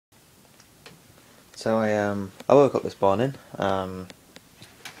So I woke up this morning. Well,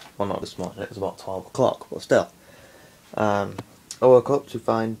 not this morning. It was about 12 o'clock, but still. I woke up to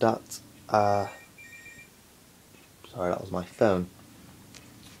find that. Sorry, that was my phone.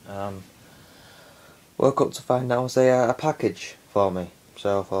 Woke up to find that was a package for me.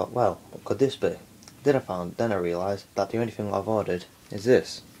 So I thought, well, what could this be? Then I realised that the only thing I've ordered is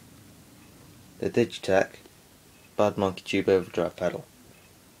this: the DigiTech Bad Monkey Tube Overdrive pedal.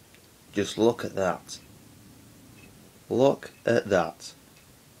 Just look at that. Look at that.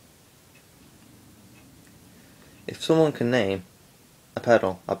 If someone can name a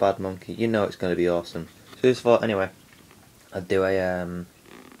pedal a Bad Monkey, you know it's going to be awesome. So just thought, anyway, I'd do a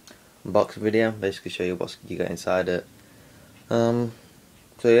unboxing video, basically show you what you get inside it. So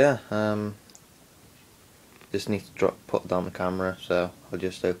yeah, just need to put down the camera, so I'll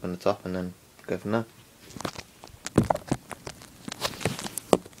just open the top and then go from there.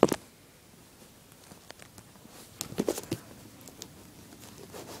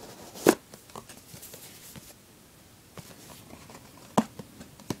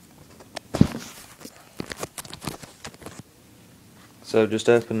 So just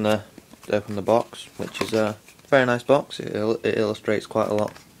open the box, which is a very nice box. It illustrates quite a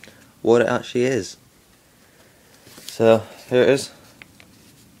lot what it actually is. So here it is.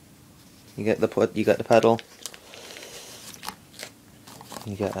 You get the pedal.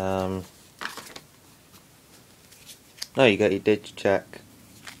 You get you get your DigiTech.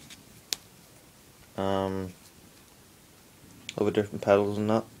 Other different pedals and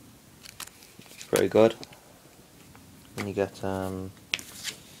that. It's very good. And you get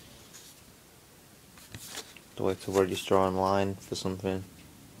the way to register online for something.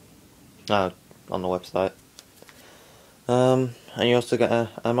 No, on the website. And you also get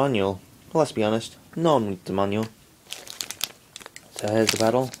a manual. Well, let's be honest, no one needs a manual. So here's the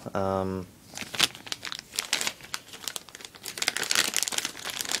pedal.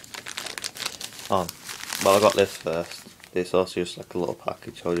 Well, I got this first. This also just like a little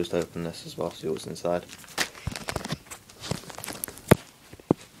package. I'll just open this as well, see what's inside.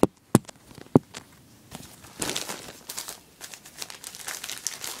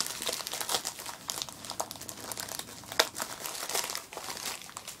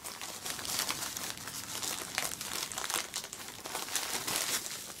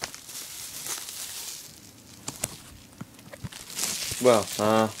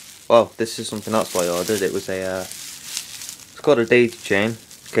 Well, this is something else I ordered. It was it's called a daisy chain.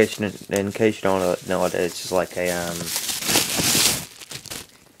 In case you don't know what it is, it's like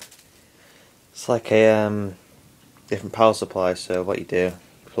a different power supply. So what you do,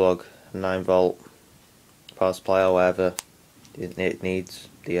 plug a 9-volt power supply or whatever it needs,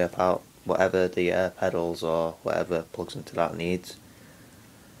 the power, whatever the pedals or whatever plugs into that needs,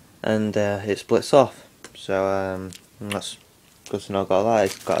 and it splits off. So that's good to know. I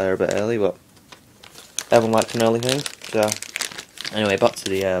got there a bit early, but everyone likes an early thing. So anyway, back to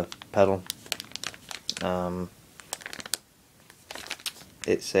the pedal.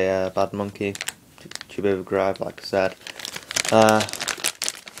 It's a Bad Monkey Tube Overdrive, like I said. God,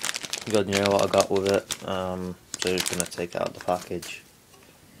 you know what I got with it. So I'm just gonna take it out of the package.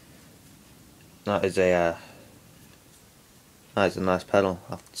 That is a nice pedal,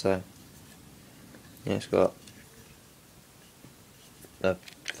 I have to say. Yeah, it's got a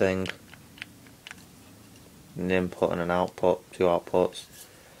thing, an input and an output, 2 outputs.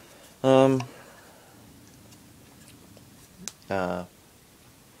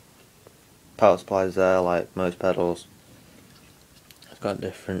 Power supplies there, like most pedals. It's got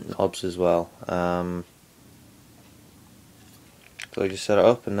different knobs as well. So I just set it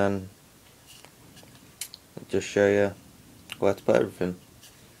up and then just show you where to put everything,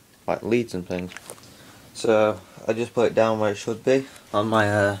 like leads and things. So I just put it down where it should be on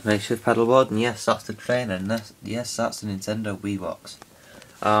my makeshift pedal board, and yes, that's the trainer, and yes, that's the Nintendo Wii box.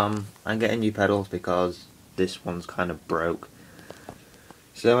 I'm getting new pedals because this one's kind of broke.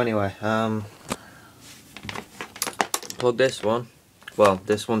 So anyway, plug this one. Well,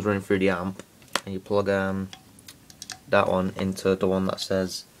 this one's running through the amp, and you plug that one into the one that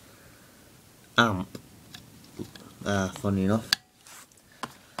says amp. Funny enough.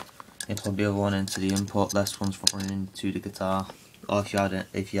 You plug the other one into the input. This one's running into the guitar, or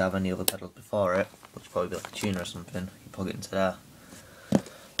if you have any other pedals before it, which would probably be like a tuner or something, you plug it into there.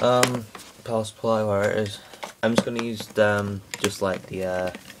 Power supply, where it is. I'm just gonna use just like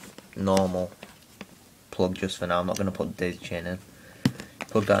the normal plug just for now. I'm not gonna put the daisy chain in.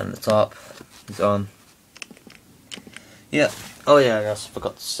 Plug that in the top. It's on. Yeah. Oh yeah, I just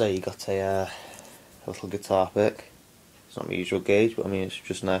forgot to say, you got a little guitar pick. It's not my usual gauge, but I mean it's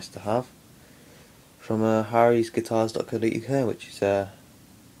just nice to have. from harrysguitars.co.uk, which is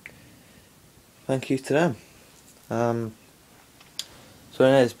thank you to them. So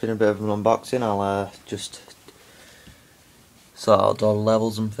anyway, it's been a bit of an unboxing. I'll just sort out all the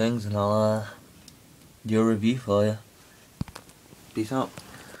levels and things, and I'll do a review for you. Peace out.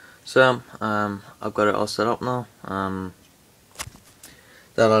 So I've got it all set up now.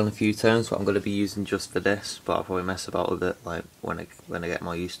 They're on a few tones, what I'm going to be using just for this, but I'll probably mess about with it like when I get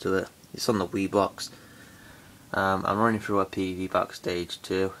more used to it. It's on the Wii box. I'm running through a PV backstage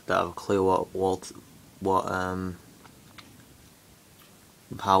too. Don't have a clue what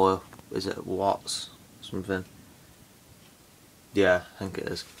power is it, watts something. Yeah, I think it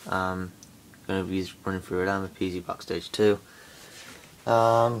is. Going to be running through it. I'm a PV backstage too.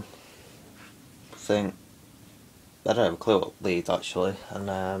 I don't have a clue what leads actually,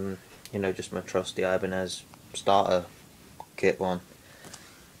 and you know, just my trusty Ibanez starter kit one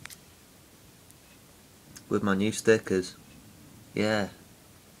with my new stickers. Yeah,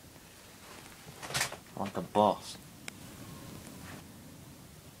 like a boss.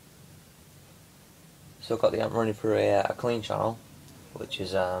 So I've got the amp running through a clean channel, which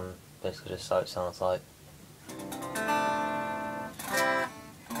is basically just how it sounds like.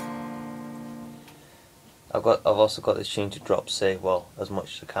 I've also got this tune to drop C, well, as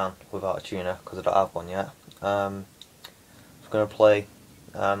much as I can without a tuner, because I don't have one yet. I'm going to play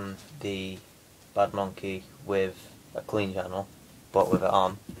the Bad Monkey with a clean channel, but with it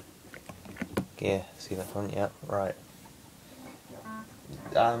on. Yeah, see the front, yeah, right.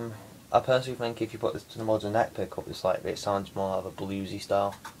 I personally think if you put this to the modern neck pickup, it sounds more of a bluesy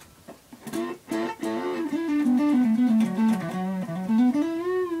style.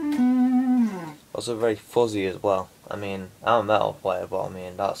 Also very fuzzy as well. I mean, I'm a metal player, but I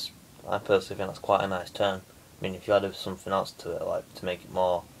mean I personally think that's quite a nice tone. I mean, if you added something else to it, like to make it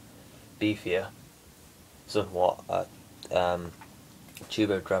more beefier, somewhat tube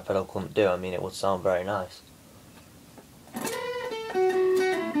overdrive pedal couldn't do, I mean, it would sound very nice.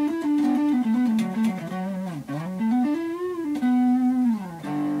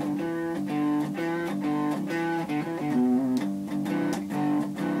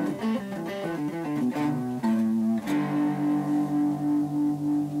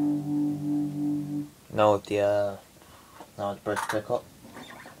 Now with the bridge pickup.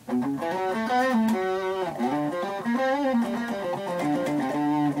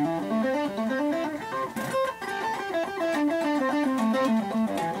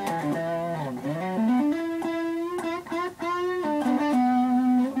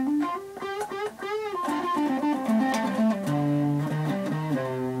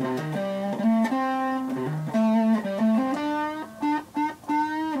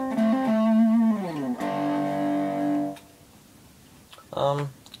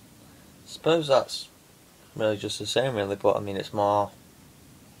 Suppose that's really just the same really, but I mean it's more,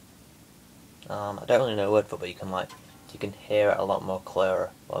 I don't really know the word for it, but you can hear it a lot more clearer.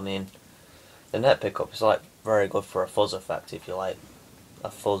 But I mean, the net pickup is like very good for a fuzz effect if you like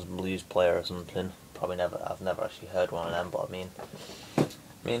a fuzz blues player or something. I've never actually heard one of them, but I mean,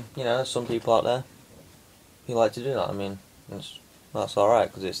 you know, there's some people out there who like to do that. I mean, that's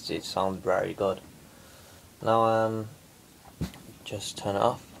alright because it sounds very good. Now just turn it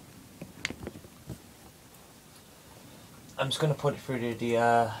off. I'm just going to put it through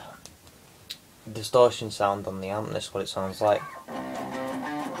the distortion sound on the amp. This is what it sounds like.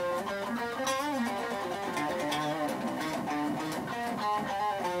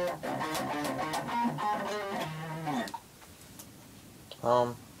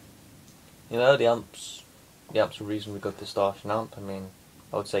 You know, the amp's a reasonably good distortion amp. I mean,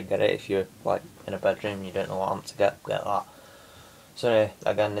 I would say get it if you're like in a bedroom and you don't know what amp to get that. So anyway,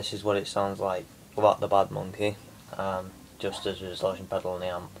 again, this is what it sounds like without the Bad Monkey. Just as a distortion pedal on the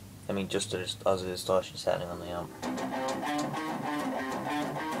amp. I mean, just as a distortion setting on the amp.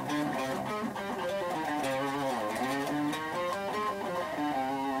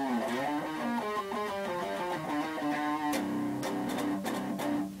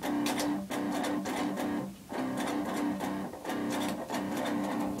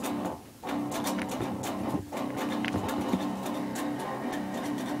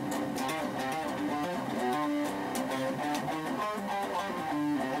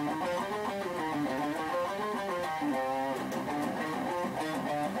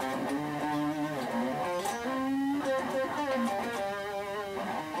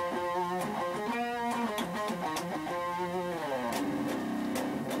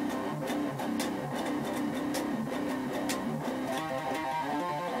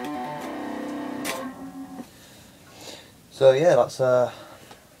 So yeah,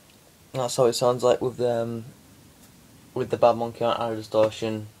 That's how it sounds like with the Bad Monkey Audio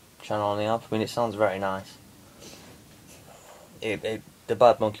Distortion channel on the amp. I mean, it sounds very nice. The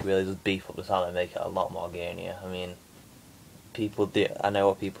Bad Monkey really does beef up the sound and make it a lot more gainier. I mean, people do. I know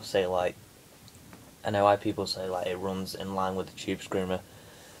what people say, like, I know why people say like it runs in line with the Tube Screamer.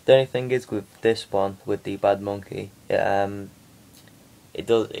 The only thing is with this one, with the Bad Monkey, it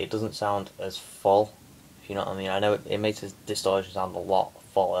doesn't sound as full. If you know what I mean. I know it makes the distortion sound a lot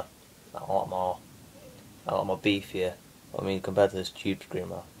fuller, a lot more beefier. I mean, compared to this Tube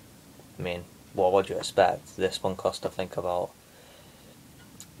Screamer, I mean, what do you expect? This one cost, I think, about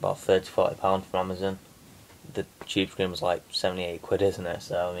 £30–40 from Amazon. The Tube Screamer's like 78 quid, isn't it?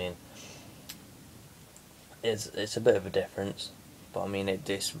 So I mean, it's a bit of a difference, but I mean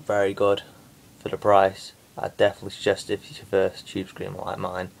it's very good for the price. I'd definitely suggest if it's your first Tube Screamer like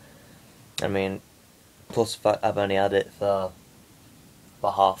mine. I mean, plus the fact I've only had it for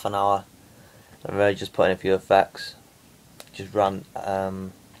about half an hour. I'm really just putting a few effects. Just put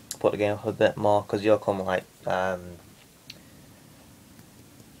the game up a bit more because you'll come like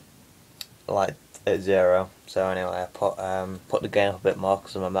at 0. So anyway, I put the game up a bit more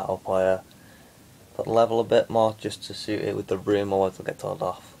because I'm a metal player. Put the level a bit more just to suit it with the room, or it'll get told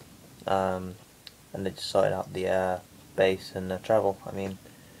off. And then just sorted out the bass and the treble. I mean,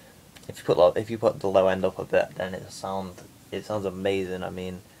 if you put the low end up a bit, then it sounds amazing. I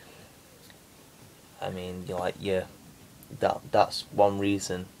mean, that's one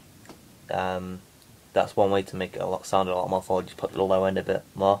reason. That's one way to make it sound a lot more full. Just put the low end a bit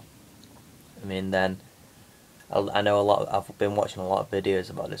more. I mean, then I know I've been watching a lot of videos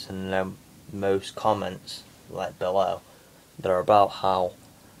about this, and I know most comments like below they're about how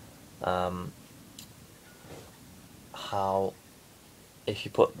if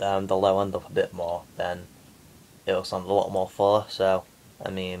you put the low end up a bit more, then it'll sound a lot more fuller. So I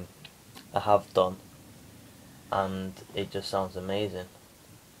mean, I have done, and it just sounds amazing.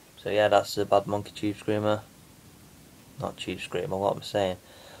 So yeah, that's the Bad Monkey Tube Screamer. Not Tube Screamer, what am I saying?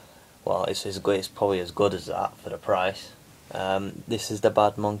 Well, it's probably as good as that for the price. This is the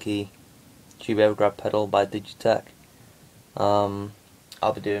Bad Monkey Tube Overdrive pedal by DigiTech. I'll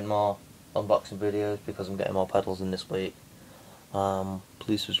be doing more unboxing videos because I'm getting more pedals in this week.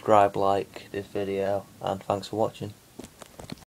 Please subscribe, like this video, and thanks for watching.